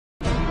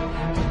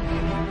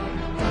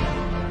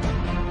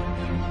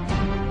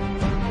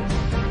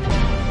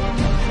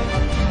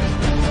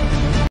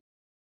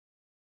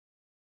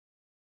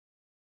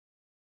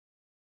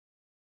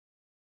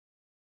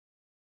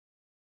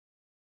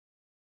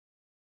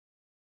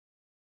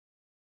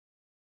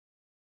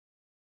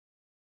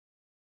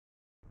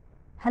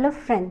Hello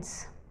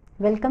friends,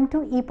 welcome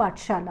to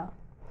ePathshala.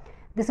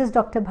 This is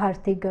Dr.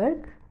 Bharti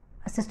Garg,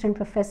 Assistant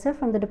Professor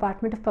from the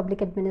Department of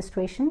Public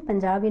Administration,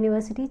 Punjab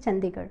University,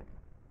 Chandigarh.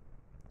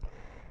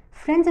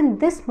 Friends, in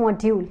this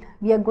module,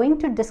 we are going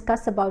to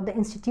discuss about the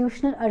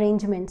institutional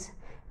arrangements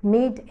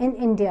made in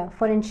India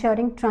for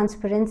ensuring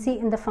transparency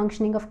in the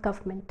functioning of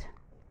government.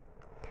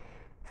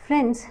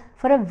 Friends,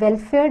 for a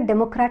welfare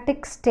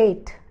democratic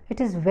state,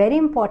 it is very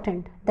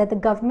important that the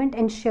government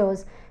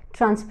ensures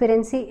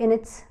transparency in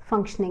its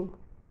functioning.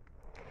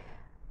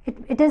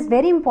 It is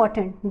very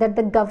important that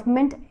the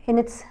government in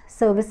its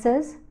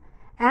services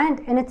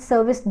and in its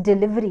service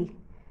delivery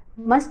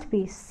must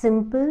be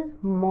simple,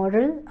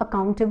 moral,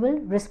 accountable,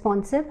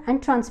 responsive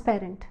and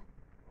transparent.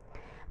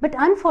 But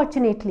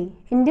unfortunately,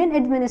 Indian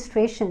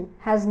administration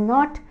has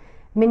not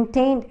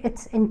maintained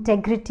its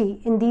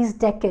integrity in these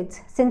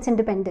decades since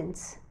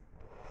independence.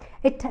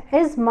 It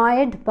is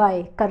mired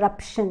by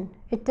corruption.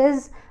 It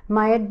is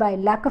mired by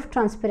lack of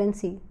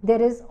transparency.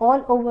 There is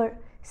all over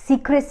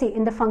secrecy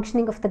in the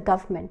functioning of the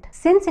government.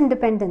 Since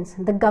independence,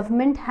 the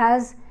government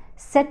has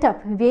set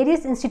up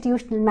various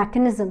institutional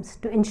mechanisms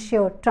to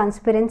ensure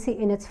transparency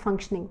in its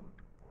functioning.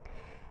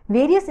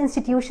 Various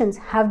institutions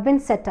have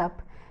been set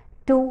up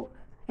to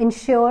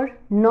ensure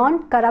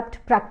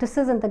non-corrupt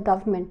practices in the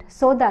government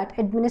so that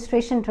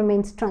administration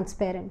remains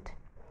transparent.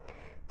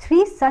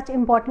 Three such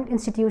important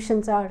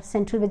institutions are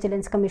Central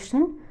Vigilance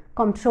Commission,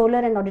 Comptroller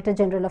and Auditor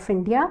General of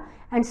India,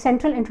 and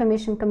Central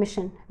Information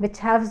Commission, which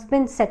has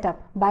been set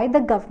up by the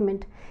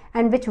government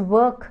and which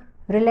work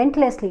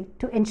relentlessly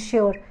to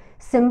ensure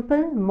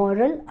simple,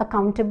 moral,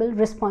 accountable,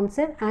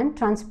 responsive and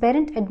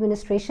transparent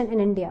administration in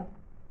India.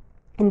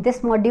 In this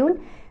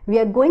module, we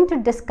are going to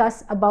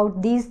discuss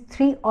about these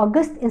three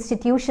august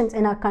institutions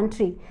in our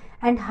country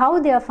and how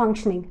they are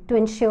functioning to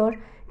ensure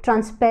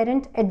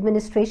transparent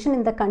administration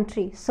in the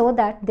country so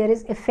that there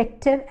is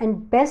effective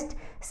and best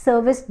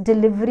service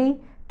delivery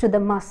to the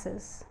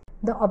masses.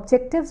 The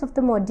objectives of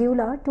the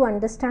module are to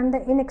understand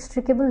the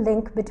inextricable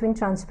link between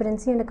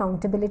transparency and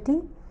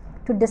accountability,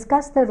 to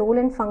discuss the role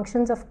and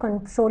functions of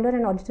Comptroller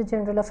and Auditor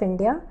General of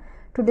India,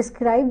 to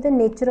describe the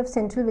nature of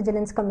Central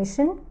Vigilance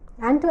Commission,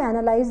 and to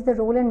analyze the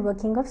role and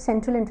working of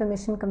Central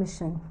Information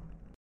Commission.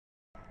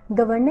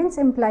 Governance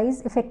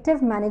implies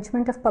effective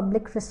management of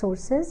public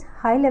resources,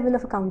 high level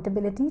of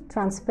accountability,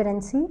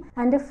 transparency,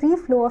 and a free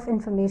flow of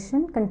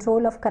information,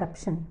 control of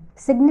corruption.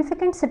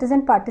 Significant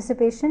citizen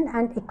participation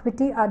and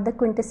equity are the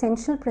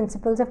quintessential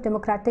principles of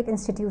democratic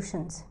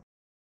institutions.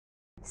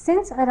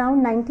 Since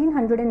around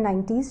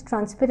 1990s,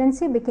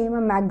 transparency became a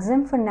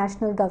maxim for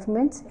national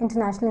governments,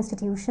 international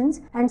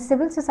institutions, and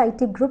civil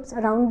society groups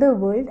around the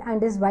world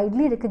and is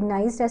widely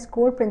recognized as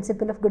core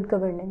principle of good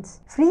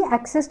governance. Free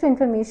access to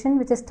information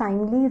which is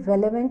timely,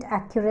 relevant,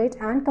 accurate,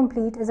 and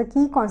complete is a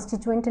key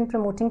constituent in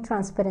promoting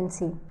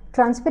transparency.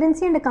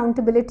 Transparency and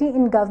accountability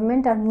in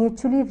government are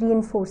mutually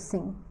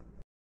reinforcing.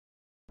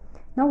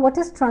 Now, what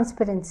is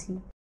transparency?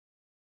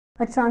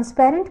 A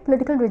transparent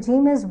political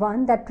regime is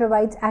one that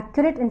provides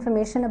accurate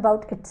information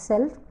about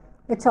itself,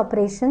 its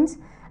operations,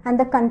 and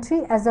the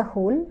country as a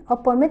whole, or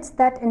permits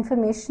that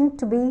information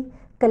to be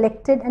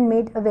collected and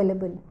made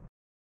available.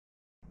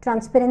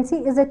 Transparency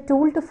is a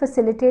tool to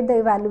facilitate the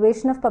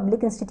evaluation of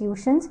public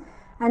institutions,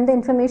 and the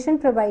information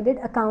provided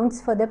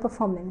accounts for their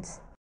performance.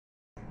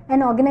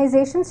 An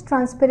organization's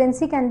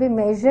transparency can be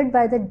measured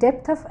by the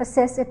depth of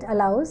access it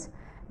allows,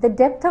 the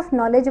depth of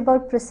knowledge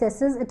about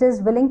processes it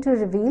is willing to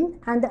reveal,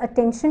 and the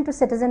attention to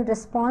citizen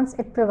response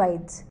it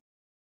provides.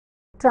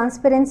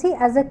 Transparency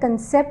as a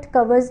concept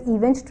covers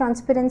event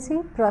transparency,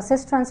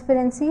 process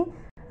transparency,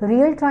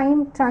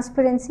 real-time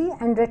transparency,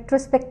 and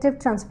retrospective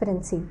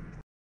transparency.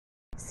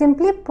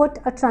 Simply put,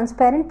 a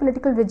transparent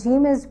political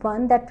regime is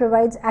one that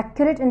provides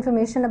accurate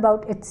information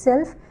about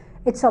itself,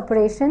 its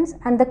operations,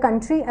 and the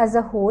country as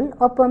a whole,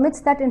 or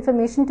permits that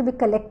information to be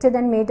collected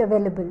and made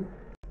available.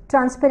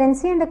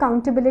 Transparency and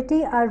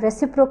accountability are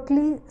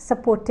reciprocally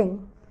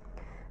supporting.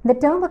 The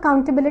term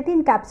accountability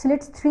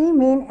encapsulates three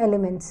main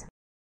elements: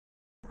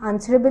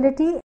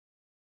 answerability,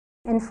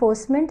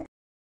 enforcement,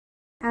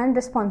 and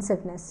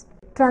responsiveness.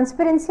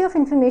 Transparency of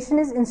information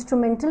is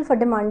instrumental for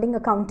demanding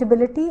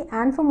accountability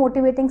and for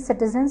motivating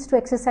citizens to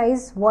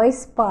exercise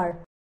voice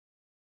power.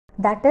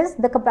 That is,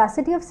 the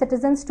capacity of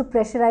citizens to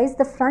pressurize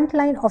the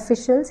frontline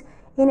officials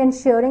in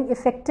ensuring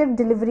effective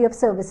delivery of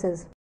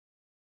services.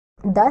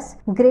 Thus,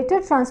 greater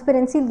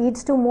transparency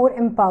leads to more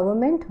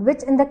empowerment,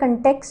 which in the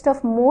context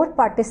of more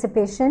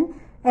participation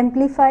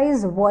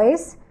amplifies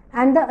voice,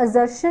 and the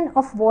assertion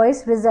of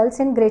voice results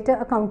in greater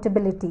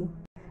accountability.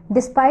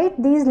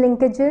 Despite these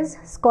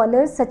linkages,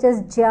 scholars such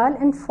as Jyal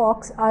and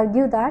Fox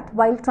argue that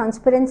while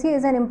transparency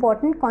is an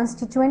important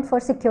constituent for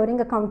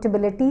securing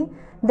accountability,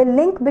 the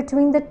link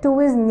between the two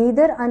is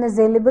neither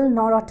unassailable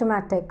nor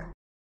automatic.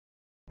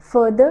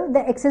 Further,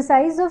 the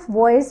exercise of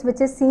voice,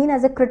 which is seen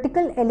as a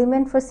critical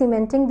element for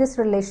cementing this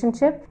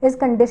relationship, is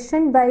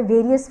conditioned by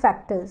various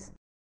factors.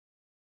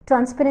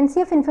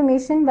 Transparency of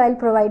information while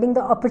providing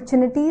the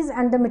opportunities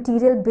and the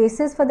material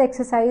basis for the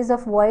exercise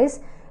of voice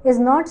is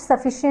not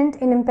sufficient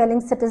in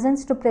impelling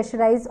citizens to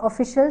pressurize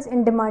officials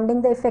in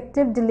demanding the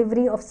effective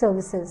delivery of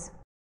services.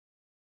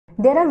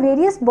 There are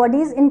various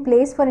bodies in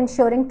place for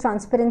ensuring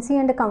transparency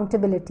and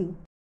accountability.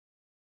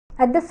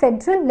 At the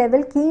federal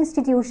level, key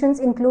institutions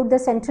include the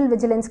Central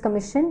Vigilance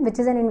Commission, which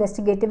is an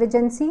investigative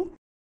agency,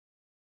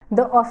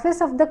 the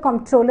Office of the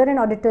Comptroller and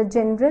Auditor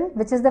General,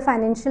 which is the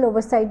financial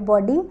oversight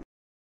body,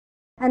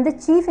 and the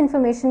Chief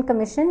Information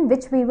Commission,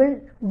 which we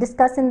will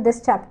discuss in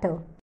this chapter.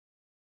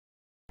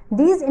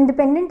 These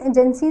independent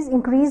agencies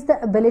increase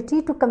the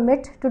ability to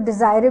commit to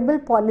desirable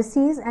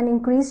policies and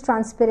increase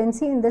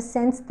transparency in the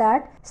sense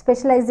that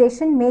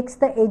specialization makes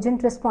the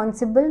agent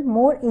responsible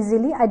more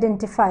easily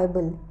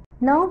identifiable.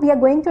 Now we are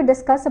going to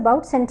discuss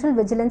about Central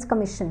Vigilance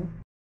Commission.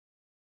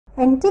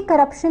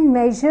 Anti-corruption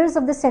measures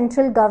of the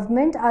central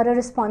government are a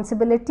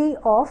responsibility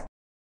of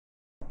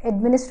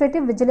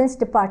Administrative Vigilance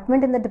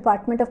Department in the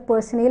Department of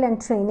Personnel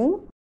and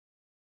Training,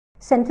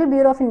 Central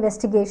Bureau of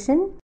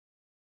Investigation,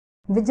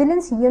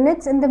 Vigilance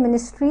units in the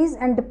ministries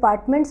and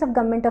departments of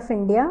Government of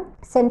India,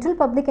 Central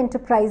Public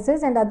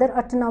Enterprises and other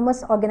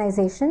autonomous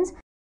organizations,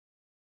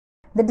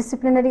 the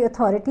disciplinary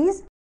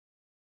authorities,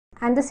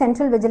 and the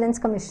Central Vigilance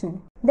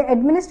Commission. The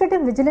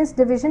Administrative Vigilance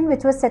Division,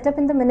 which was set up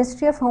in the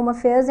Ministry of Home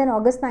Affairs in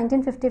August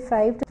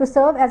 1955 to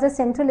serve as a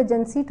central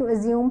agency to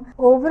assume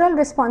overall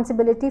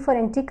responsibility for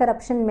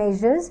anti-corruption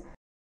measures.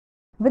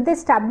 With the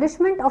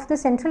establishment of the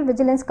Central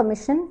Vigilance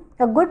Commission,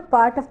 a good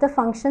part of the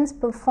functions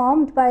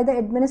performed by the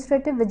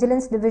Administrative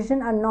Vigilance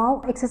Division are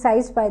now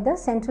exercised by the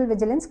Central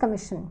Vigilance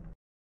Commission.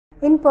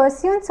 In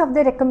pursuance of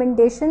the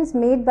recommendations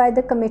made by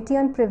the Committee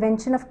on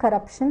Prevention of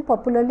Corruption,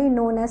 popularly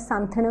known as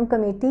Santhanam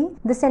Committee,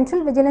 the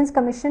Central Vigilance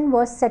Commission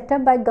was set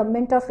up by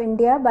Government of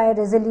India by a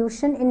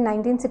resolution in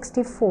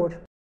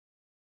 1964.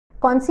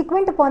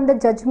 Consequent upon the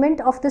judgment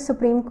of the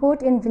Supreme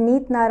Court in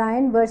Vineet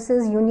Narayan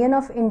versus Union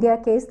of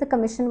India case, the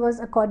Commission was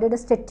accorded a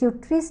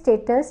statutory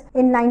status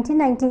in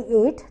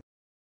 1998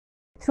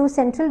 through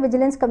Central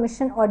Vigilance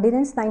Commission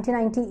Ordinance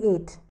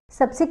 1998.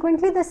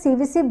 Subsequently, the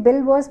CVC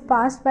bill was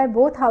passed by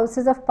both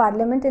houses of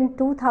Parliament in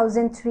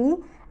 2003,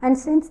 and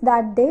since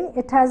that day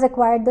it has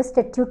acquired the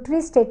statutory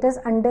status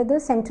under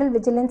the Central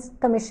Vigilance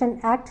Commission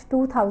Act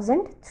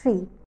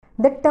 2003.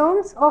 The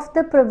terms of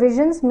the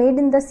provisions made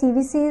in the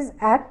CVC's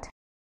Act: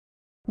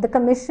 the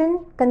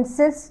Commission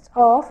consists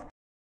of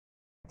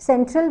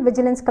Central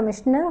Vigilance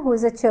Commissioner, who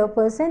is a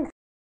chairperson,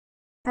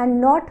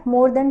 and not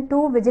more than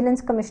 2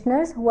 Vigilance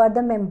Commissioners who are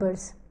the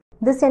members.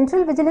 The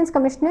Central Vigilance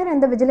Commissioner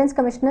and the Vigilance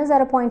Commissioners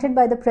are appointed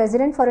by the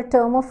President for a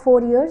term of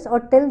 4 years or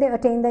till they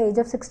attain the age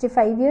of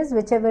 65 years,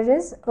 whichever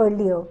is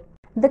earlier.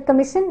 The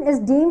Commission is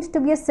deemed to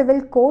be a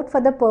civil court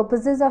for the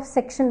purposes of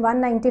Section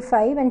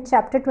 195 and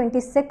Chapter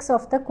 26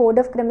 of the Code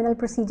of Criminal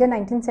Procedure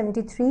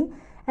 1973,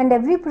 and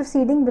every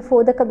proceeding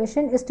before the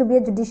Commission is to be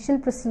a judicial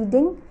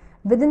proceeding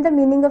within the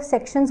meaning of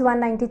Sections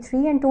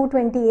 193 and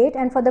 228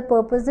 and for the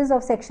purposes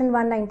of Section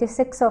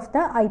 196 of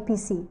the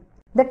IPC.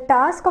 The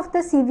task of the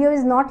CVO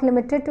is not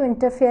limited to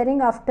interfering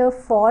after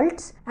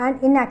faults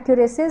and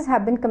inaccuracies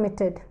have been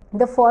committed.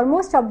 The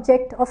foremost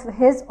object of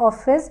his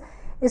office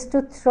is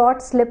to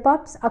thwart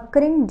slip-ups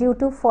occurring due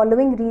to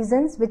following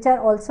reasons, which are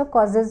also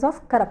causes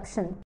of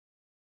corruption: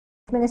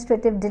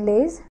 administrative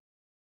delays,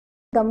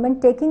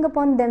 government taking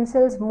upon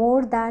themselves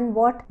more than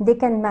what they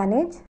can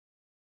manage,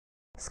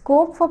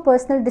 scope for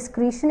personal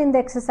discretion in the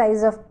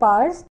exercise of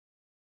powers,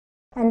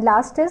 and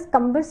last is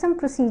cumbersome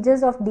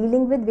procedures of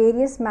dealing with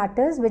various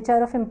matters which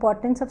are of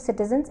importance of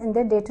citizens in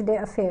their day-to-day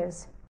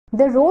affairs.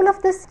 The role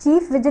of this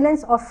Chief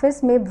Vigilance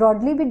Office may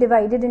broadly be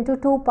divided into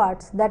 2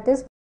 parts, that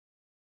is,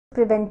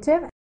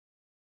 preventive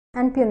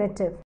and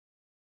punitive.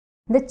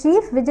 The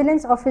Chief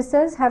Vigilance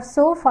Officers have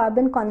so far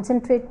been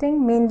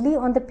concentrating mainly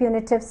on the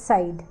punitive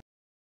side.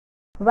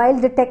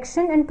 While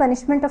detection and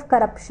punishment of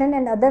corruption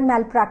and other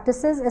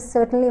malpractices is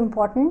certainly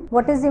important,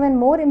 what is even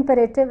more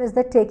imperative is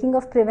the taking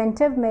of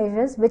preventive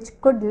measures which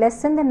could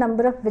lessen the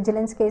number of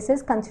vigilance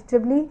cases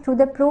considerably. Through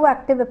the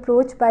proactive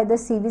approach by the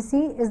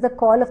CVC is the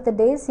call of the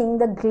day, seeing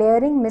the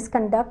glaring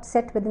misconduct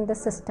set within the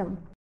system.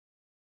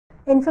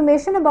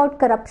 Information about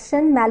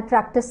corruption,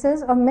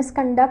 malpractices or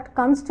misconduct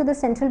comes to the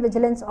Central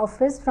Vigilance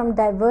Office from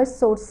diverse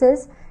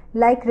sources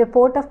like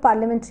Report of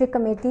Parliamentary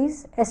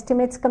Committees,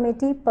 Estimates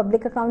Committee,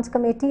 Public Accounts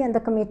Committee and the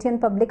Committee on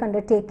Public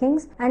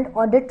Undertakings, and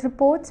audit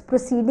reports,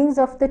 proceedings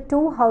of the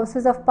 2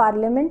 houses of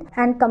Parliament,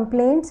 and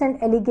complaints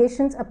and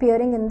allegations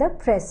appearing in the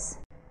press.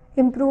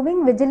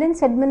 Improving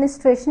vigilance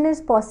administration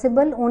is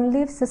possible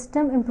only if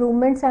system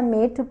improvements are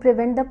made to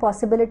prevent the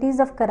possibilities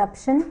of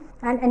corruption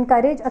and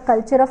encourage a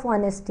culture of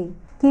honesty.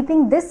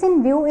 Keeping this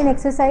in view, in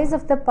exercise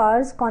of the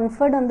powers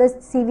conferred on the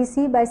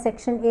CVC by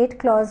Section 8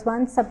 Clause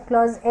 1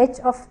 Subclause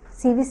H of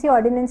CVC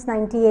Ordinance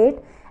 98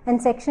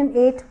 and Section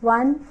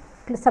 8(1)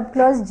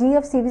 Subclause G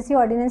of CVC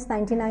Ordinance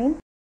 99,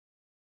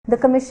 the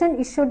Commission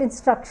issued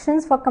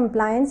instructions for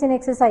compliance in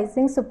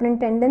exercising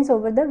superintendence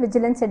over the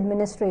vigilance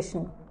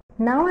administration.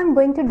 Now I am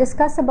going to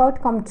discuss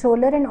about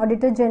Comptroller and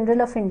Auditor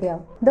General of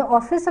India. The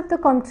Office of the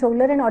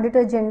Comptroller and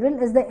Auditor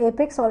General is the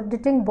apex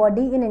auditing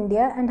body in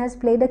India and has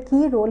played a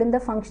key role in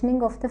the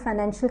functioning of the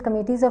financial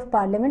committees of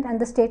Parliament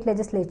and the state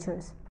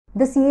legislatures.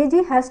 The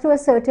CAG has to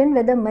ascertain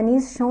whether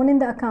monies shown in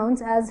the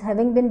accounts as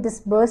having been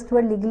disbursed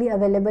were legally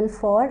available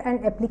for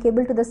and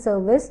applicable to the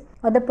service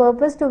or the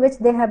purpose to which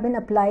they have been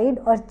applied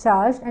or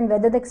charged, and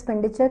whether the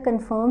expenditure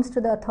conforms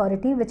to the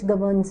authority which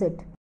governs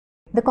it.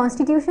 The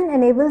Constitution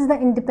enables the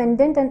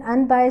independent and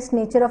unbiased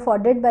nature of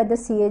audit by the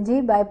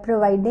CAG by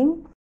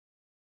providing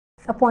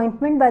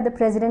appointment by the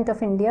President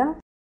of India,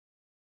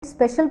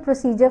 special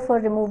procedure for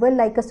removal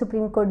like a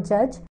Supreme Court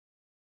judge,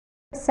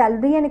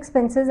 salary and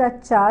expenses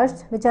are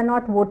charged which are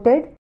not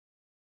voted,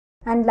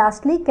 and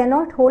lastly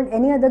cannot hold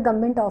any other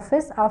government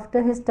office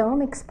after his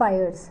term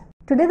expires.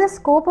 Today the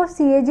scope of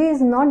CAG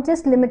is not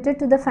just limited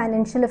to the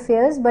financial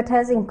affairs but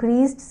has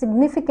increased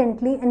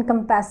significantly,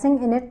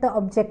 encompassing in it the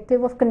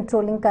objective of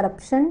controlling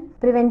corruption,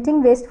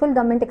 preventing wasteful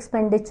government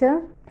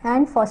expenditure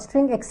and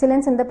fostering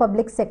excellence in the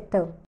public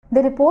sector.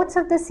 The reports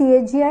of the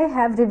CAGI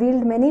have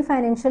revealed many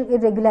financial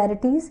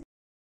irregularities,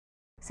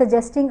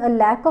 suggesting a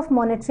lack of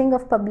monitoring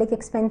of public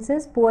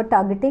expenses, poor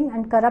targeting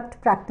and corrupt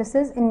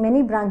practices in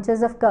many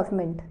branches of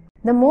government.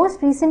 The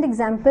most recent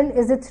example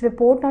is its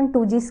report on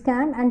 2G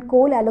scam and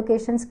coal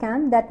allocation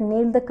scam that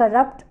nailed the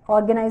corrupt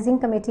organizing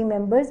committee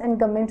members and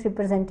government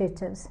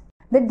representatives.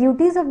 The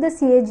duties of the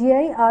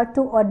CAGI are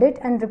to audit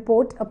and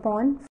report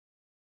upon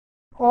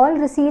all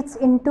receipts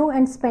into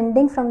and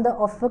spending from the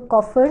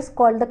coffers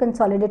called the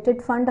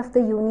Consolidated Fund of the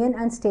Union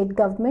and State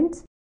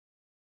Governments,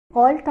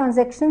 all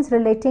transactions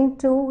relating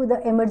to the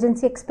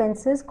emergency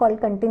expenses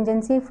called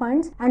contingency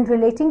funds and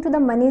relating to the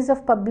monies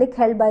of public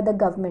held by the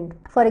government.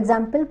 For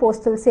example,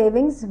 postal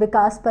savings,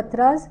 Vikas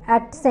Patras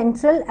at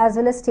central as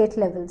well as state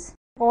levels.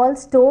 All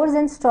stores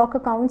and stock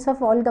accounts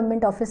of all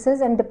government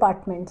offices and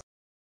departments.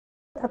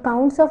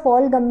 Accounts of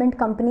all government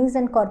companies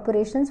and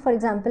corporations, for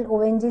example,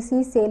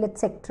 ONGC, SAIL,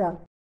 etc.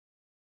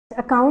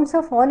 Accounts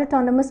of all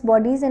autonomous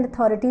bodies and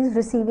authorities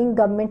receiving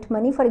government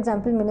money, for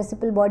example,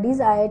 municipal bodies,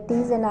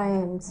 IITs and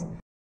IIMs.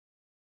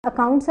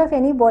 Accounts of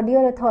any body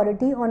or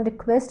authority on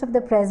request of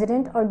the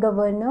President or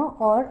Governor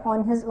or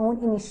on his own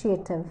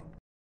initiative.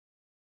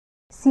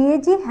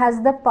 CAG has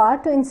the power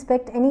to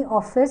inspect any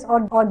office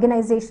or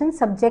organization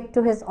subject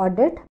to his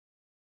audit.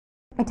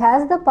 It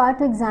has the power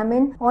to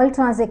examine all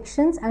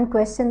transactions and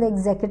question the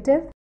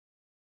executive.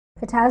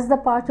 It has the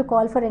power to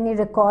call for any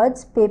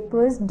records,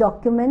 papers,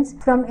 documents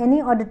from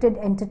any audited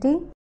entity.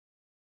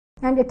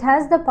 And it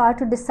has the power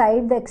to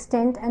decide the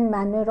extent and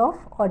manner of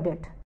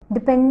audit.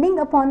 Depending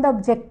upon the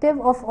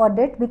objective of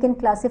audit, we can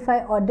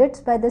classify audits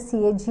by the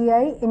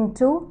CAGI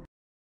into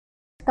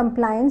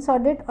compliance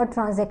audit or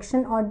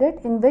transaction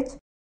audit, in which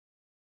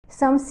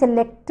some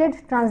selected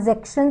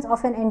transactions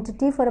of an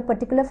entity for a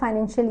particular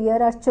financial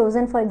year are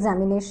chosen for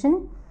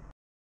examination.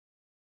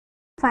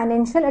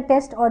 Financial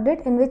attest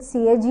audit, in which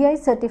CAGI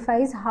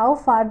certifies how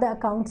far the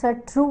accounts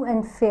are true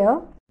and fair.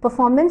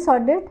 Performance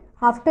audit.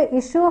 After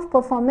issue of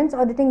performance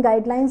auditing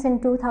guidelines in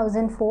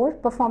 2004,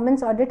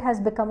 performance audit has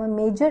become a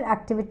major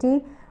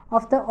activity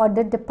of the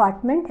audit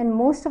department, and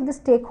most of the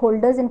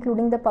stakeholders,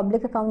 including the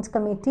Public Accounts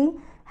Committee,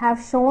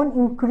 have shown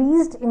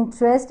increased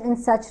interest in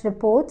such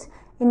reports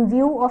in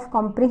view of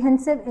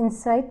comprehensive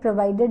insight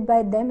provided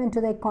by them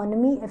into the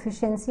economy,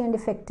 efficiency and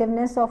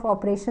effectiveness of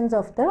operations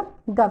of the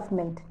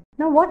government.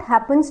 Now, what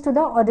happens to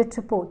the audit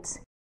reports?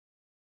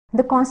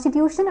 The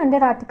Constitution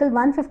under Article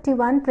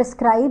 151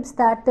 prescribes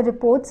that the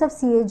reports of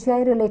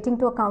CAGI relating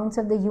to accounts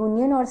of the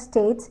Union or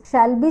states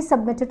shall be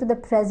submitted to the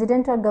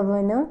President or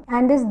Governor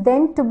and is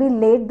then to be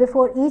laid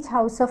before each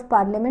House of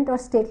Parliament or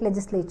state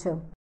legislature.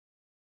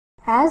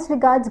 As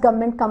regards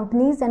government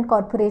companies and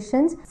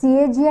corporations,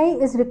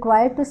 CAGI is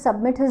required to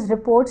submit his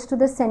reports to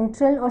the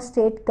central or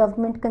state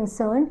government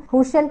concerned,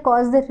 who shall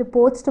cause the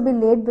reports to be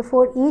laid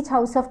before each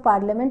House of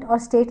Parliament or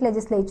state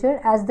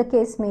legislature as the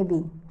case may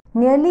be.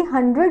 Nearly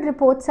 100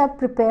 reports are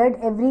prepared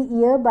every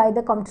year by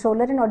the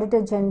Comptroller and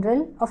Auditor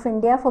General of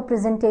India for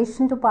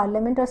presentation to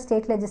Parliament or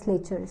state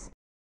legislatures.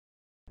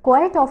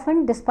 Quite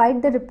often,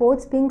 despite the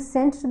reports being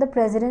sent to the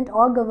President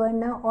or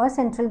Governor or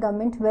central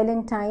government well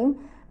in time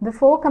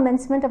before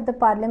commencement of the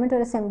Parliament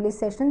or Assembly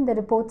session, the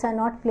reports are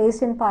not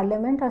placed in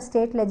Parliament or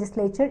state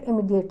legislature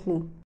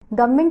immediately.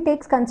 Government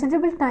takes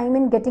considerable time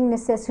in getting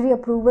necessary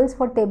approvals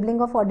for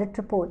tabling of audit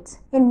reports.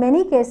 In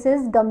many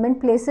cases, government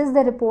places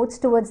the reports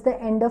towards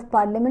the end of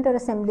Parliament or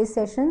Assembly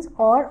sessions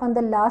or on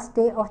the last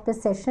day of the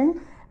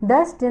session,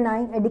 thus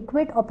denying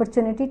adequate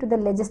opportunity to the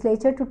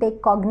legislature to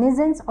take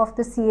cognizance of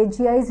the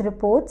CAGI's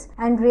reports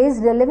and raise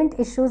relevant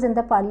issues in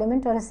the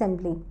Parliament or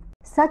Assembly.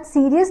 Such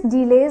serious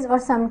delays or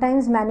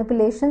sometimes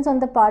manipulations on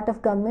the part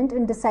of government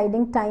in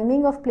deciding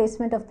timing of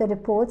placement of the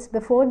reports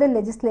before the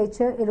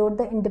legislature erode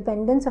the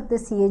independence of the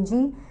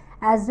CAG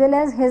as well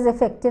as his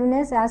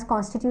effectiveness as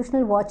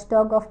constitutional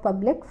watchdog of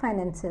public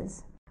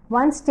finances.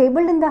 Once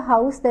tabled in the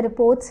House, the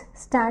reports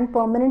stand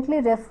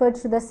permanently referred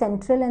to the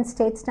central and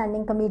state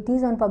standing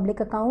committees on public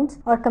accounts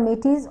or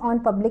committees on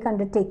public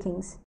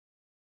undertakings.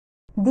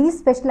 These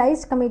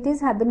specialized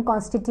committees have been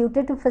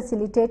constituted to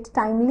facilitate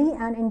timely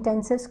and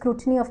intensive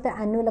scrutiny of the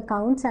annual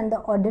accounts and the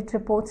audit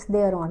reports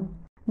thereon.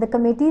 The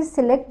committees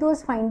select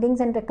those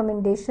findings and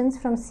recommendations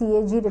from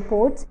CAG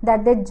reports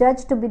that they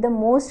judge to be the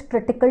most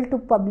critical to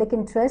public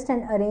interest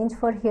and arrange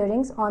for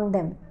hearings on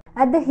them.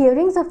 At the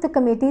hearings of the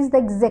committees, the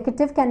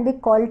executive can be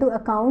called to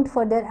account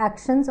for their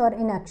actions or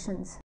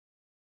inactions.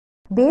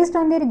 Based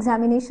on their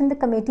examination, the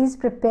committees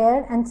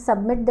prepare and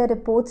submit their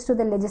reports to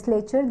the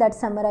legislature that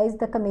summarize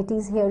the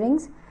committee's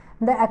hearings,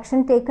 the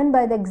action taken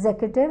by the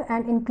executive,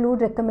 and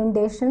include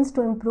recommendations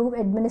to improve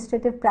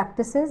administrative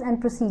practices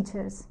and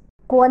procedures.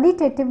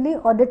 Qualitatively,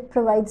 audit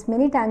provides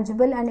many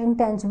tangible and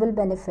intangible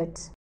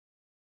benefits.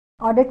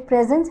 Audit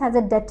presence has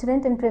a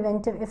deterrent and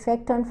preventive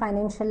effect on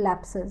financial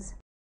lapses.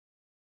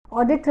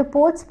 Audit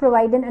reports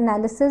provide an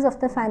analysis of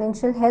the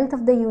financial health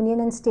of the union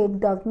and state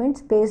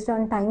governments based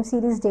on time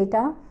series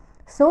data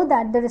so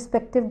that the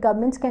respective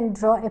governments can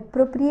draw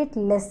appropriate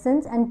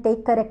lessons and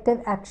take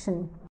corrective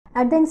action.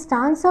 At the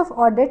instance of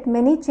audit,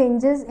 many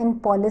changes in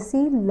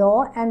policy,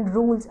 law, and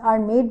rules are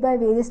made by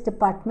various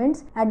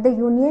departments at the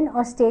union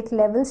or state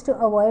levels to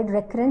avoid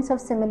recurrence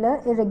of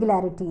similar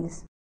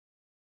irregularities.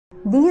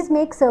 These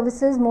make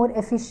services more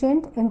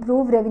efficient,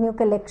 improve revenue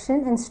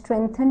collection, and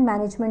strengthen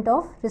management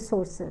of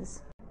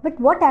resources. But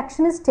what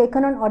action is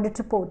taken on audit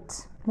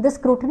reports? The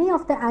scrutiny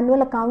of the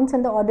annual accounts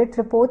and the audit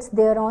reports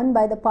thereon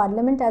by the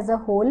Parliament as a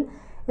whole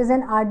is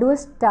an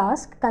arduous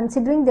task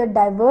considering their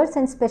diverse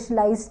and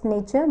specialized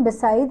nature,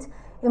 besides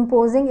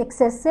imposing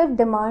excessive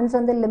demands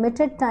on the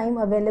limited time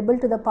available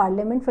to the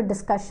Parliament for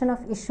discussion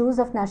of issues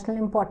of national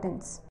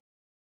importance.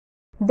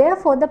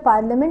 Therefore, the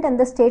Parliament and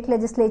the state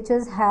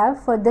legislatures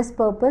have, for this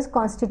purpose,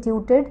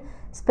 constituted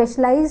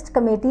specialized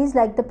committees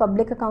like the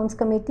Public Accounts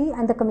Committee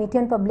and the Committee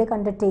on Public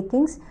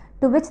Undertakings,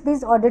 to which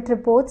these audit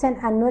reports and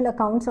annual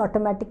accounts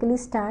automatically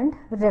stand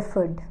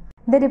referred.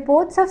 The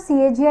reports of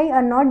CAGI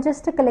are not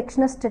just a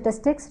collection of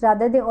statistics,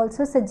 rather they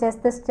also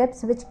suggest the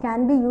steps which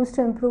can be used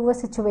to improve a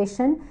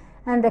situation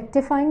and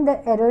rectifying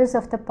the errors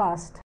of the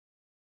past.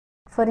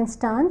 For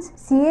instance,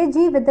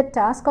 CAG, with the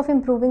task of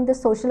improving the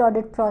social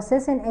audit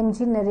process in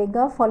MG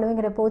Narega following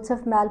reports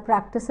of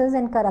malpractices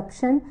and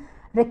corruption,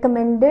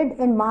 recommended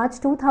in March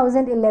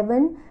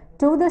 2011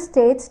 to the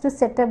states to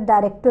set up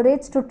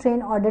directorates to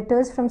train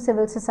auditors from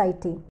civil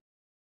society.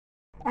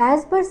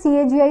 As per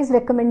CAGI's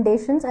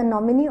recommendations, a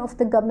nominee of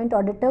the government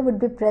auditor would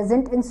be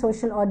present in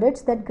social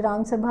audits that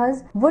Gram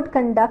Sabhas would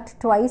conduct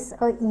twice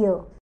a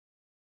year.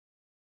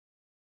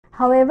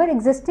 However,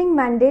 existing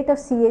mandate of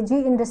CAG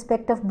in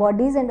respect of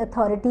bodies and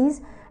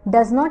authorities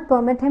does not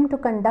permit him to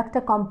conduct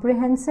a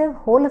comprehensive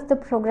whole of the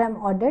program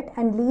audit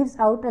and leaves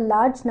out a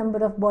large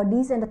number of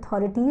bodies and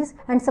authorities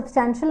and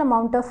substantial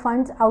amount of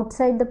funds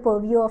outside the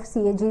purview of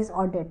CAG's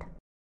audit.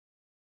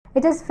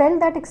 It is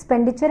felt that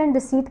expenditure and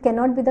receipt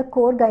cannot be the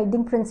core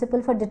guiding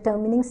principle for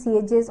determining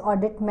CAG's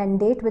audit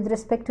mandate with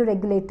respect to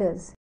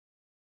regulators.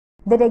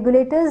 The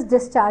regulators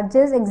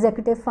discharges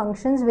executive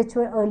functions which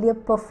were earlier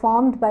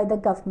performed by the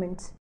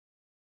governments.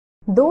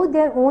 Though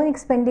their own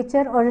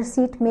expenditure or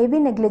receipt may be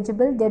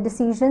negligible, their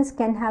decisions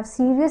can have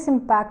serious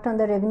impact on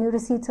the revenue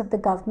receipts of the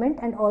government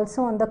and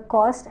also on the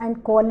cost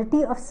and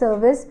quality of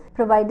service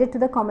provided to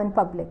the common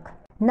public.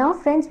 Now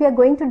friends, we are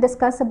going to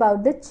discuss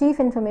about the Chief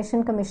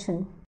Information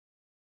Commission.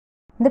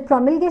 The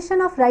promulgation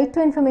of Right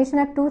to Information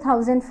Act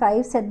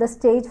 2005 set the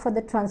stage for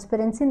the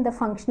transparency in the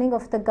functioning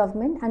of the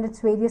government and its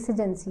various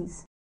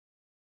agencies.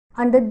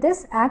 Under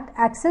this Act,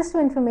 access to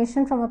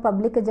information from a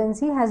public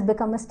agency has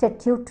become a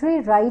statutory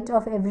right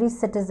of every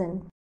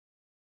citizen.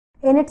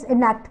 In its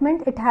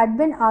enactment, it had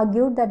been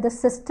argued that the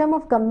system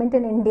of government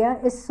in India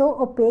is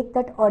so opaque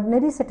that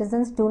ordinary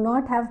citizens do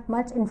not have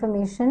much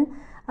information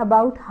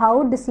about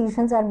how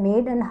decisions are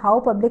made and how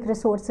public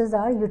resources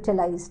are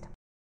utilized.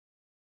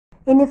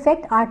 In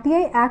effect,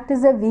 RTI Act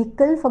is a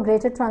vehicle for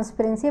greater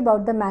transparency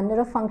about the manner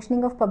of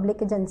functioning of public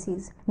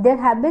agencies. There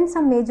have been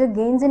some major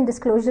gains in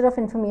disclosure of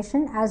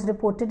information as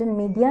reported in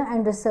media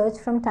and research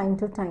from time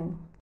to time.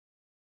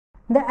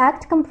 The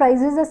Act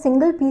comprises a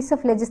single piece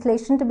of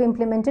legislation to be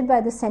implemented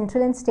by the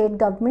central and state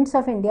governments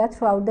of India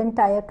throughout the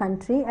entire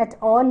country at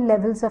all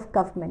levels of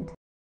government.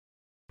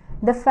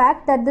 The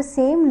fact that the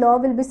same law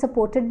will be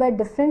supported by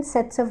different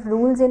sets of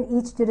rules in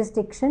each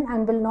jurisdiction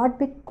and will not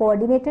be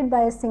coordinated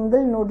by a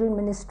single nodal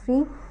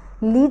ministry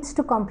leads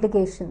to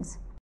complications.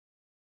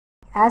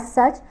 As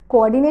such,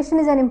 coordination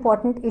is an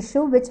important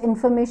issue which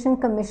information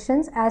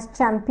commissions, as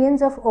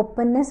champions of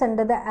openness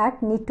under the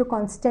Act, need to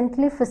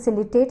constantly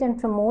facilitate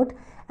and promote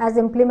as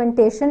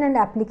implementation and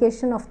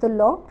application of the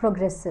law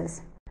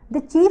progresses.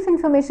 The Chief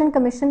Information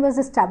Commission was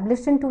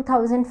established in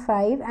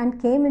 2005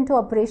 and came into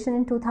operation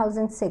in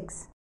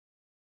 2006.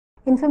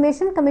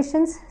 Information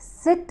commissions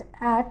sit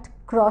at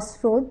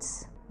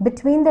crossroads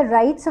between the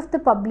rights of the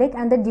public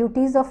and the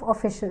duties of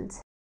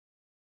officials.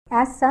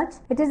 As such,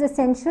 it is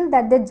essential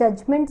that their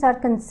judgments are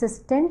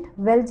consistent,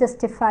 well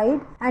justified,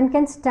 and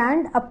can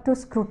stand up to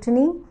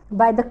scrutiny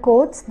by the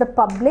courts, the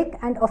public,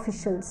 and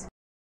officials.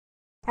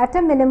 At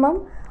a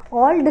minimum,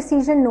 All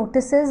decision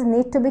notices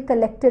need to be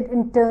collected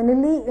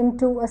internally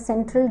into a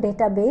central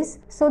database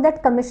so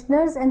that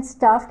commissioners and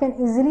staff can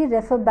easily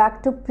refer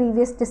back to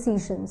previous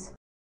decisions.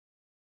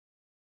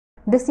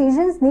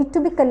 Decisions need to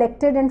be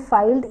collected and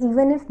filed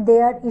even if they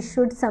are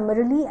issued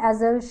summarily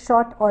as a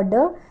short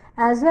order,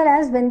 as well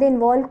as when they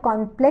involve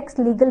complex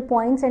legal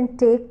points and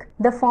take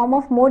the form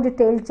of more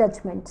detailed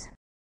judgments.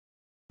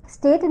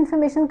 State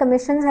information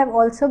commissions have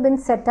also been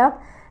set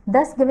up,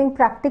 thus giving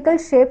practical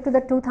shape to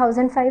the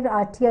 2005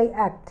 RTI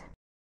Act.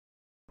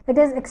 It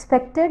is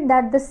expected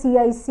that the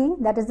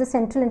CIC, that is the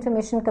Central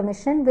Information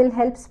Commission, will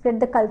help spread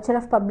the culture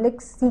of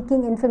public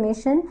seeking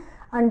information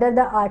under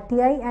the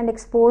RTI and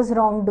expose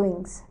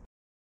wrongdoings.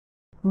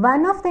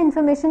 One of the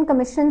Information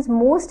Commission's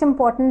most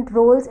important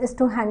roles is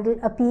to handle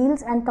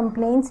appeals and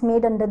complaints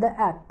made under the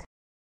Act.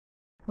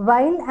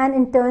 While an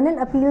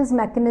internal appeals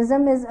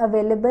mechanism is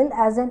available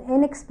as an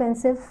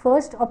inexpensive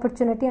first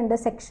opportunity under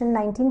Section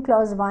 19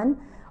 Clause 1,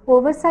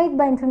 oversight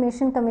by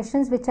information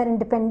commissions which are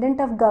independent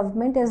of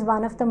government is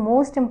one of the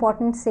most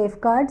important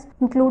safeguards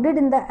included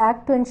in the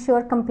Act to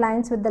ensure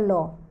compliance with the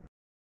law.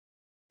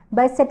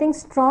 By setting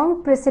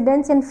strong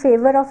precedents in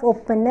favor of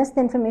openness,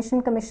 the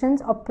information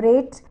commissions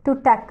operate to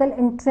tackle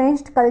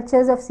entrenched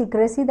cultures of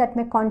secrecy that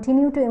may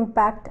continue to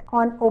impact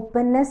on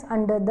openness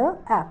under the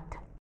Act.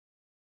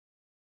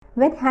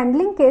 When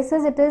handling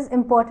cases, it is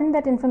important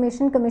that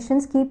information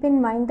commissions keep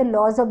in mind the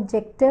law's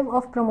objective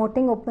of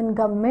promoting open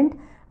government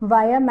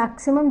via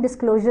maximum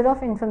disclosure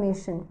of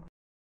information.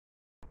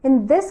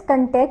 In this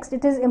context,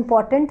 it is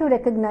important to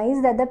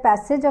recognize that the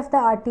passage of the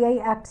RTI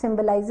Act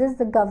symbolizes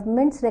the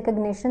government's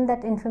recognition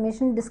that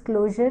information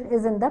disclosure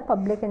is in the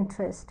public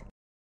interest.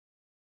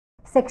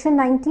 Section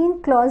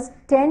 19 Clause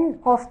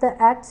 10 of the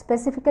Act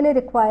specifically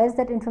requires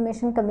that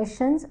information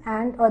commissions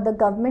and/or the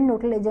government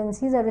nodal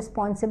agencies are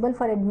responsible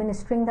for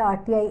administering the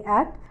RTI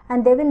Act,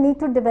 and they will need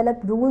to develop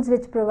rules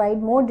which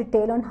provide more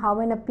detail on how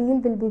an appeal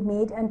will be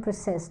made and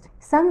processed.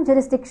 Some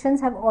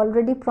jurisdictions have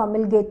already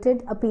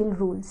promulgated appeal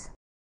rules.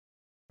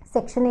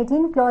 Section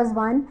 18 Clause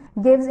 1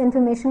 gives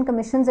information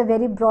commissions a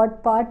very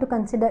broad power to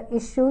consider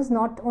issues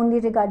not only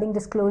regarding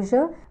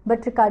disclosure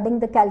but regarding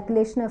the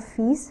calculation of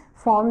fees,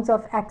 forms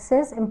of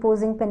access,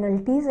 imposing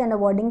penalties and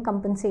awarding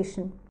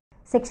compensation.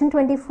 Section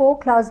 24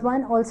 Clause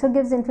 1 also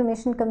gives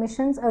information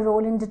commissions a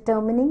role in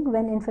determining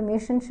when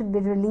information should be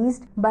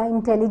released by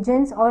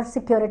intelligence or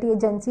security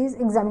agencies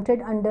exempted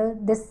under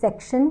this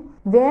section,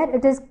 where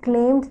it is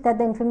claimed that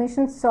the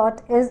information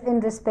sought is in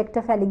respect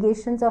of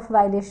allegations of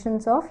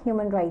violations of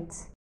human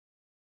rights.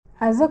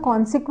 As a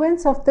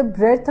consequence of the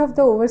breadth of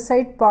the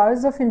oversight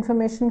powers of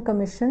information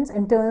commissions,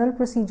 internal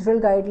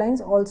procedural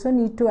guidelines also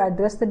need to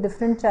address the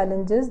different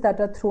challenges that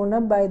are thrown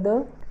up by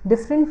the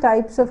different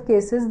types of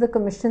cases the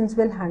commissions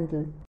will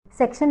handle.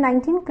 Section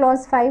 19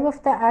 Clause 5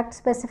 of the Act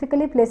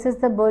specifically places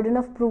the burden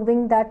of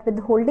proving that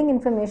withholding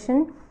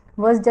information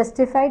was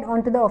justified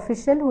onto the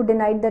official who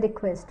denied the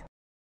request.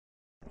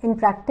 In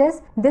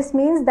practice, this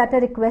means that a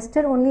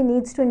requester only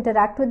needs to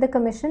interact with the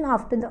commission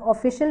after the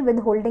official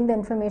withholding the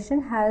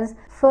information has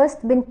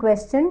first been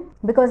questioned,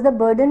 because the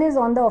burden is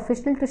on the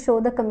official to show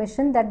the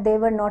commission that they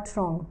were not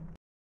wrong.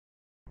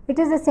 It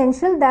is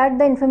essential that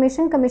the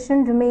Information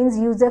Commission remains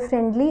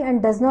user-friendly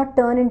and does not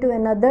turn into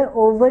another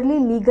overly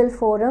legal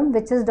forum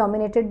which is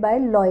dominated by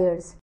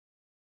lawyers.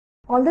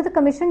 Although the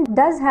Commission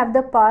does have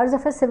the powers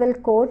of a civil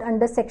court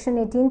under Section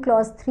 18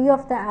 Clause 3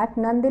 of the Act,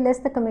 nonetheless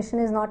the Commission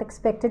is not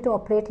expected to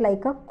operate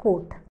like a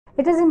court.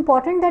 It is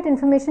important that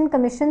information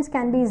commissions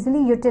can be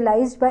easily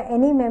utilized by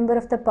any member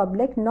of the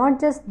public, not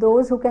just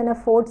those who can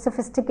afford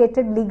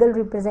sophisticated legal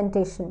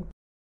representation.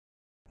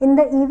 In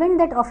the event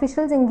that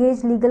officials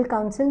engage legal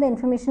counsel, the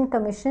Information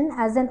Commission,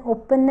 as an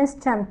openness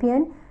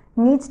champion,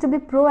 needs to be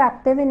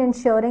proactive in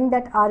ensuring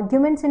that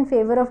arguments in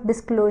favor of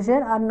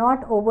disclosure are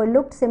not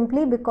overlooked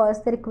simply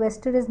because the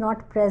requester is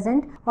not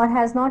present or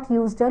has not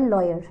used a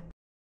lawyer.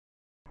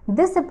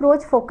 This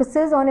approach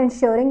focuses on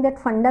ensuring that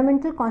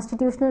fundamental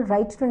constitutional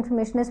right to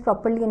information is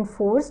properly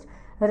enforced,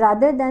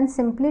 rather than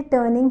simply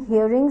turning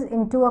hearings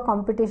into a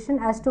competition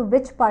as to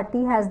which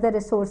party has the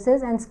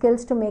resources and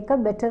skills to make a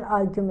better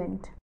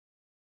argument.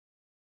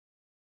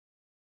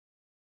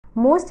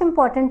 Most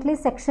importantly,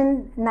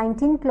 Section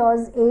 19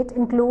 Clause 8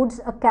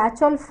 includes a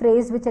catch-all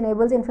phrase which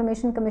enables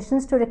information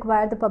commissions to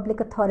require the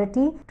public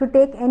authority to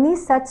take any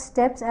such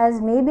steps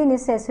as may be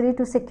necessary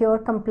to secure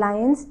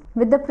compliance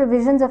with the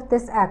provisions of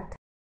this Act.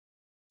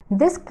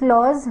 This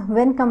clause,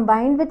 when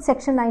combined with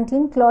Section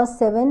 19 Clause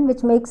 7,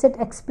 which makes it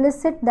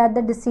explicit that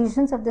the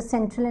decisions of the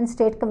central and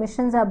state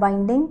commissions are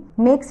binding,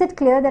 makes it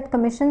clear that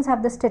commissions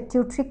have the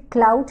statutory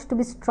clout to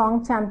be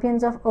strong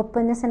champions of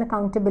openness and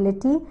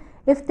accountability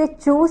if they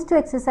choose to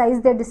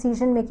exercise their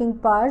decision-making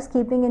powers,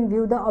 keeping in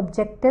view the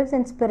objectives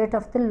and spirit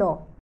of the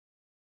law.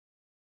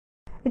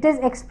 It is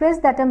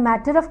expressed that a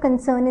matter of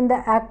concern in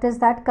the Act is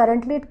that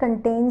currently it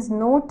contains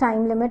no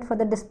time limit for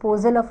the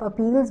disposal of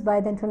appeals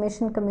by the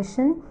Information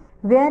Commission,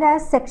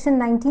 whereas Section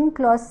 19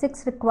 Clause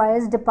 6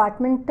 requires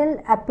departmental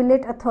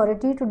appellate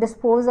authority to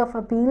dispose of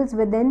appeals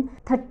within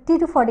 30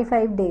 to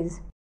 45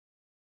 days.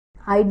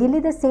 Ideally,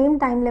 the same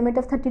time limit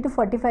of 30 to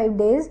 45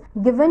 days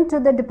given to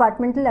the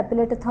departmental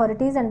appellate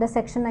authorities under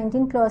Section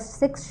 19 Clause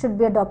 6 should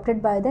be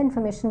adopted by the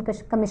information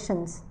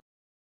commissions.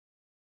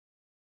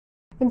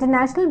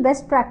 International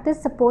best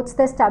practice supports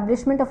the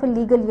establishment of a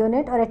legal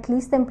unit or at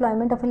least the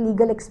employment of a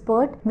legal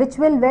expert which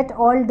will vet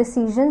all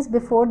decisions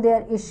before they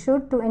are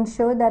issued to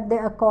ensure that they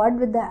accord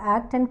with the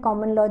Act and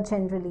common law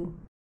generally.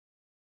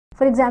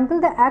 For example,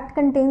 the Act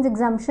contains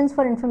exemptions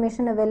for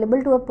information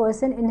available to a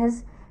person in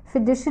his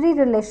fiduciary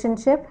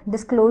relationship,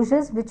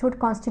 disclosures which would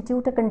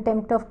constitute a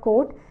contempt of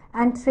court,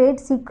 and trade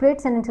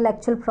secrets and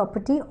intellectual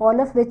property,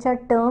 all of which are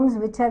terms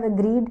which have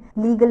agreed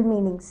legal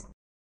meanings.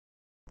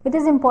 It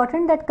is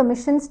important that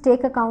commissions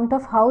take account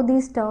of how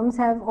these terms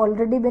have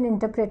already been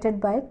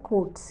interpreted by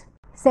courts.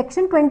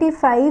 Section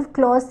 25,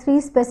 Clause 3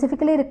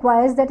 specifically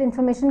requires that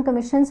information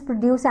commissions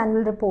produce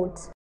annual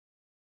reports.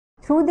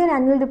 Through their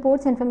annual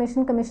reports,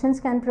 information commissions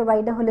can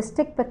provide a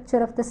holistic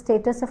picture of the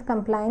status of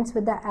compliance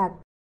with the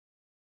Act.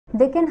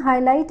 They can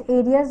highlight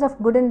areas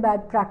of good and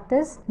bad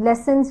practice,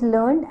 lessons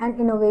learned, and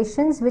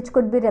innovations which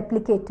could be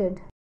replicated.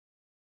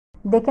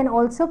 They can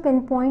also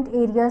pinpoint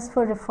areas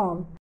for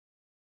reform.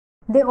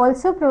 They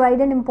also provide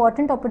an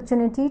important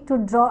opportunity to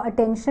draw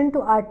attention to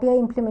RTI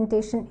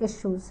implementation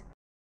issues.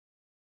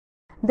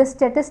 The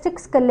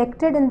statistics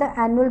collected in the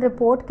annual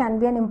report can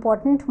be an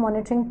important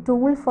monitoring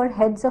tool for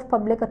heads of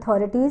public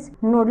authorities,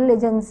 nodal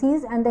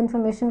agencies, and the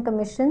information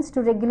commissions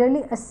to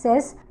regularly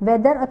assess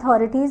whether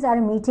authorities are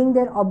meeting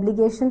their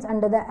obligations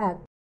under the Act.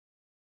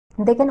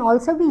 They can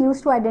also be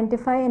used to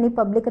identify any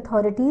public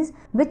authorities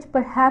which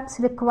perhaps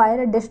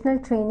require additional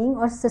training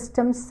or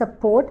systems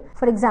support,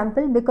 for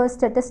example, because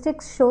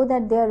statistics show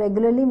that they are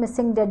regularly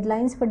missing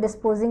deadlines for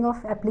disposing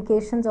of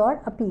applications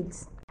or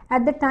appeals.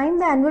 At the time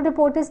the annual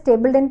report is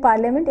tabled in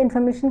Parliament,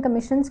 information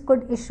commissions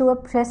could issue a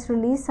press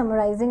release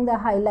summarizing the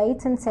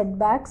highlights and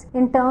setbacks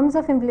in terms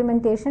of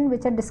implementation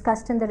which are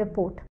discussed in the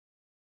report.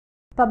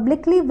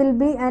 Publicly will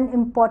be an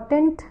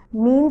important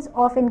means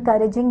of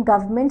encouraging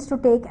governments to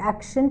take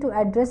action to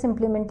address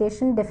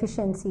implementation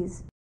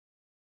deficiencies.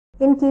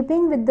 In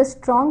keeping with the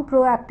strong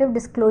proactive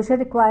disclosure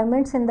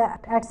requirements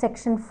at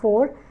Section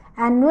 4,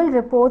 annual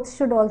reports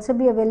should also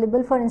be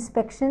available for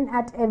inspection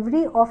at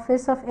every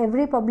office of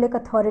every public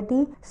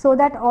authority so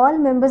that all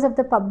members of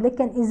the public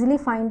can easily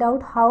find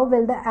out how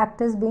well the Act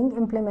is being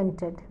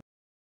implemented.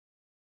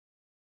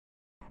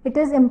 It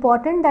is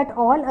important that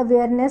all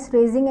awareness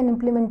raising and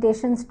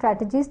implementation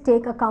strategies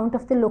take account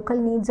of the local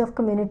needs of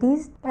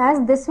communities,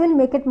 as this will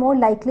make it more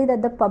likely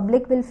that the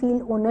public will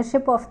feel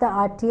ownership of the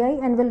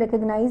RTI and will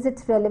recognize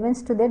its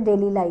relevance to their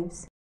daily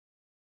lives.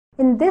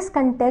 In this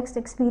context,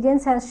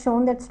 experience has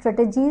shown that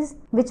strategies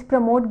which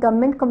promote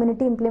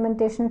government-community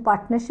implementation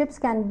partnerships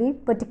can be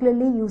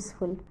particularly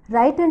useful.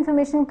 Right to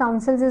Information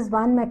Councils is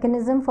one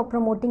mechanism for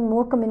promoting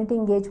more community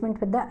engagement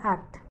with the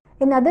Act.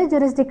 In other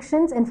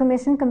jurisdictions,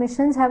 information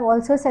commissions have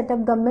also set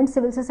up government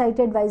civil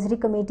society advisory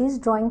committees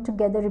drawing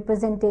together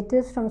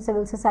representatives from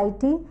civil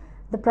society,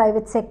 the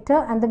private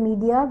sector, and the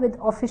media with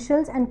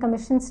officials and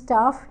commission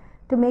staff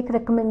to make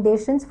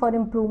recommendations for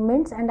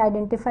improvements and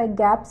identify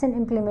gaps in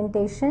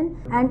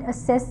implementation and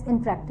assess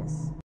in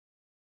practice.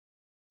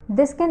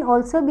 This can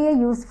also be a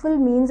useful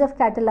means of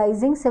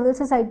catalyzing civil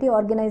society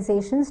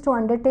organizations to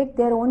undertake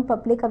their own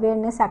public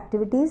awareness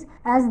activities,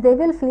 as they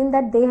will feel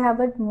that they have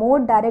a more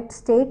direct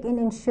stake in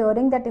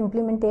ensuring that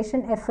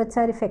implementation efforts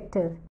are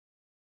effective.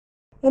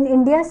 In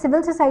India,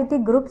 civil society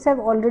groups have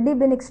already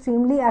been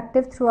extremely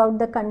active throughout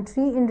the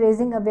country in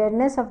raising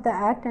awareness of the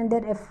Act, and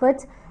their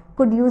efforts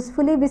could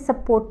usefully be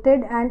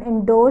supported and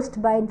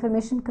endorsed by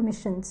information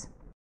commissions.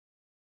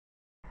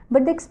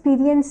 But the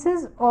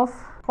experiences of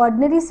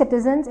ordinary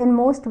citizens in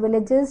most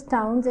villages,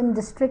 towns, and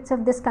districts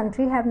of this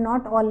country have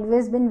not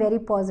always been very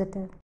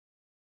positive.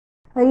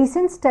 A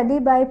recent study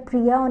by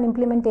PRIA on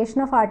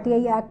implementation of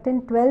RTI Act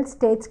in 12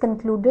 states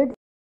concluded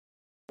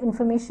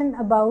information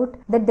about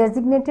the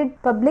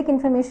designated public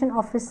information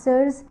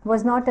officers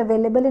was not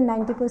available in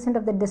 90%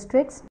 of the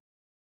districts.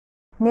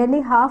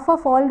 Nearly half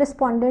of all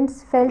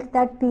respondents felt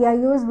that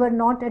PIOs were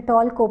not at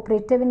all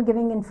cooperative in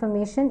giving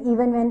information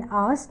even when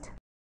asked.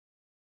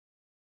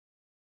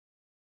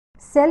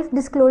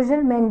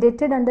 Self-disclosure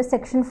mandated under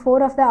Section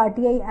 4 of the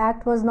RTI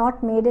Act was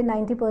not made in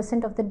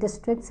 90% of the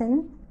districts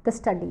in the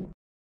study.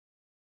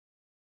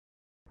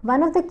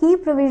 One of the key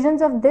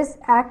provisions of this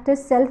Act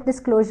is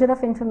self-disclosure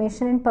of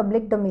information in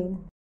public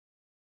domain.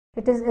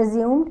 It is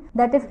assumed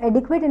that if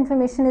adequate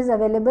information is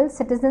available,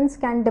 citizens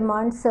can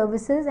demand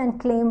services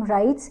and claim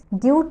rights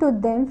due to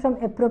them from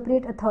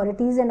appropriate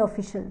authorities and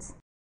officials.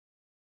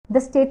 The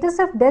status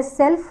of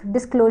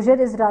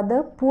self-disclosure is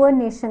rather poor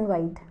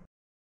nationwide.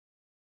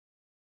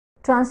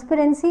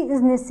 Transparency is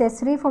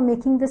necessary for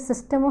making the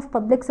system of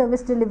public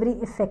service delivery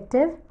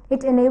effective.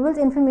 It enables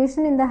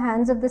information in the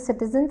hands of the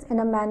citizens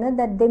in a manner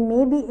that they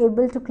may be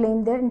able to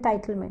claim their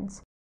entitlements.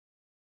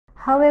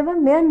 However,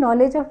 mere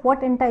knowledge of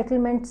what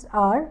entitlements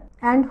are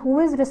and who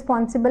is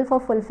responsible for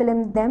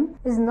fulfilling them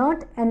is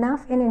not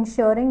enough in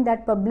ensuring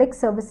that public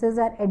services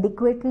are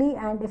adequately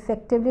and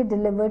effectively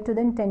delivered to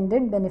the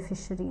intended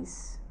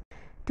beneficiaries.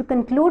 To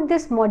conclude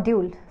this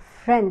module,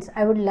 friends,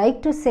 I would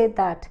like to say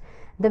that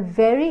the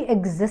very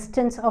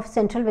existence of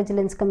Central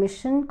Vigilance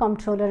Commission,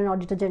 Comptroller and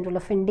Auditor General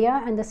of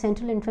India, and the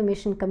Central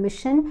Information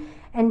Commission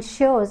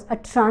ensures a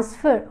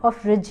transfer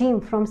of regime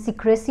from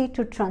secrecy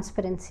to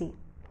transparency.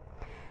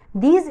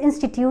 These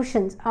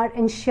institutions are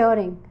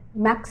ensuring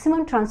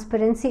maximum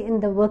transparency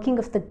in the working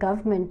of the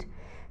government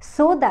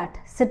so that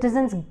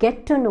citizens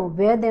get to know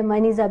where their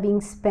monies are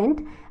being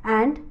spent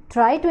and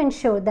try to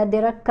ensure that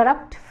there are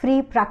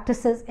corrupt-free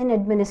practices in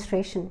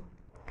administration.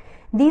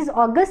 These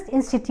august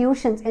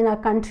institutions in our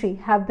country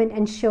have been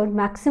ensured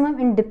maximum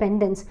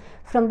independence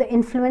from the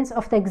influence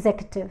of the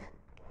executive.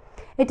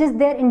 It is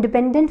their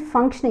independent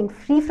functioning,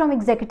 free from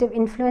executive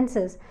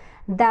influences,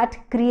 that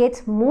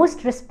creates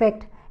most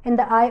respect in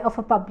the eye of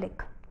a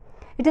public.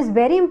 It is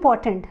very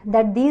important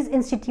that these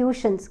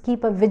institutions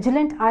keep a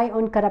vigilant eye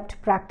on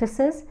corrupt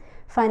practices,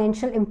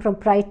 financial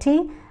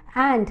impropriety,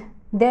 and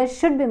there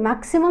should be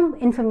maximum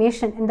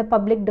information in the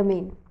public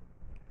domain.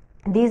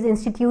 These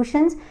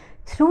institutions,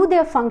 through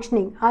their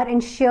functioning, are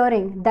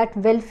ensuring that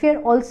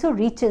welfare also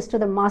reaches to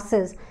the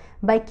masses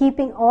by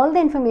keeping all the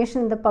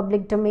information in the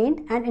public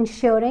domain and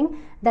ensuring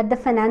that the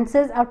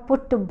finances are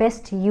put to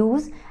best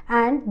use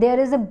and there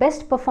is a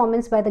best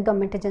performance by the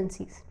government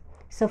agencies.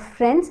 So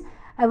friends,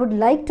 I would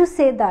like to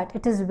say that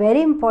it is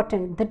very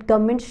important that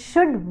government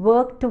should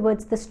work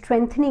towards the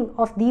strengthening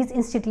of these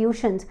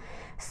institutions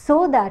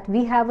so that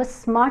we have a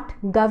smart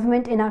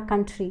government in our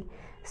country.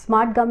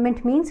 Smart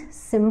government means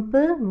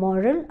simple,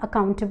 moral,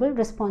 accountable,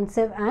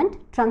 responsive and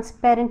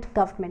transparent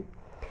government.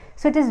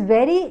 So it is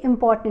very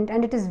important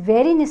and it is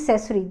very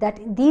necessary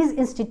that these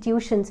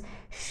institutions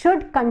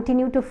should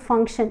continue to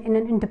function in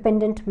an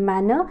independent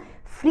manner,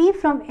 free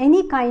from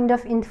any kind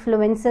of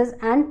influences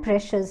and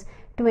pressures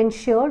to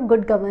ensure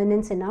good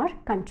governance in our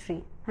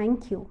country.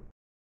 Thank you.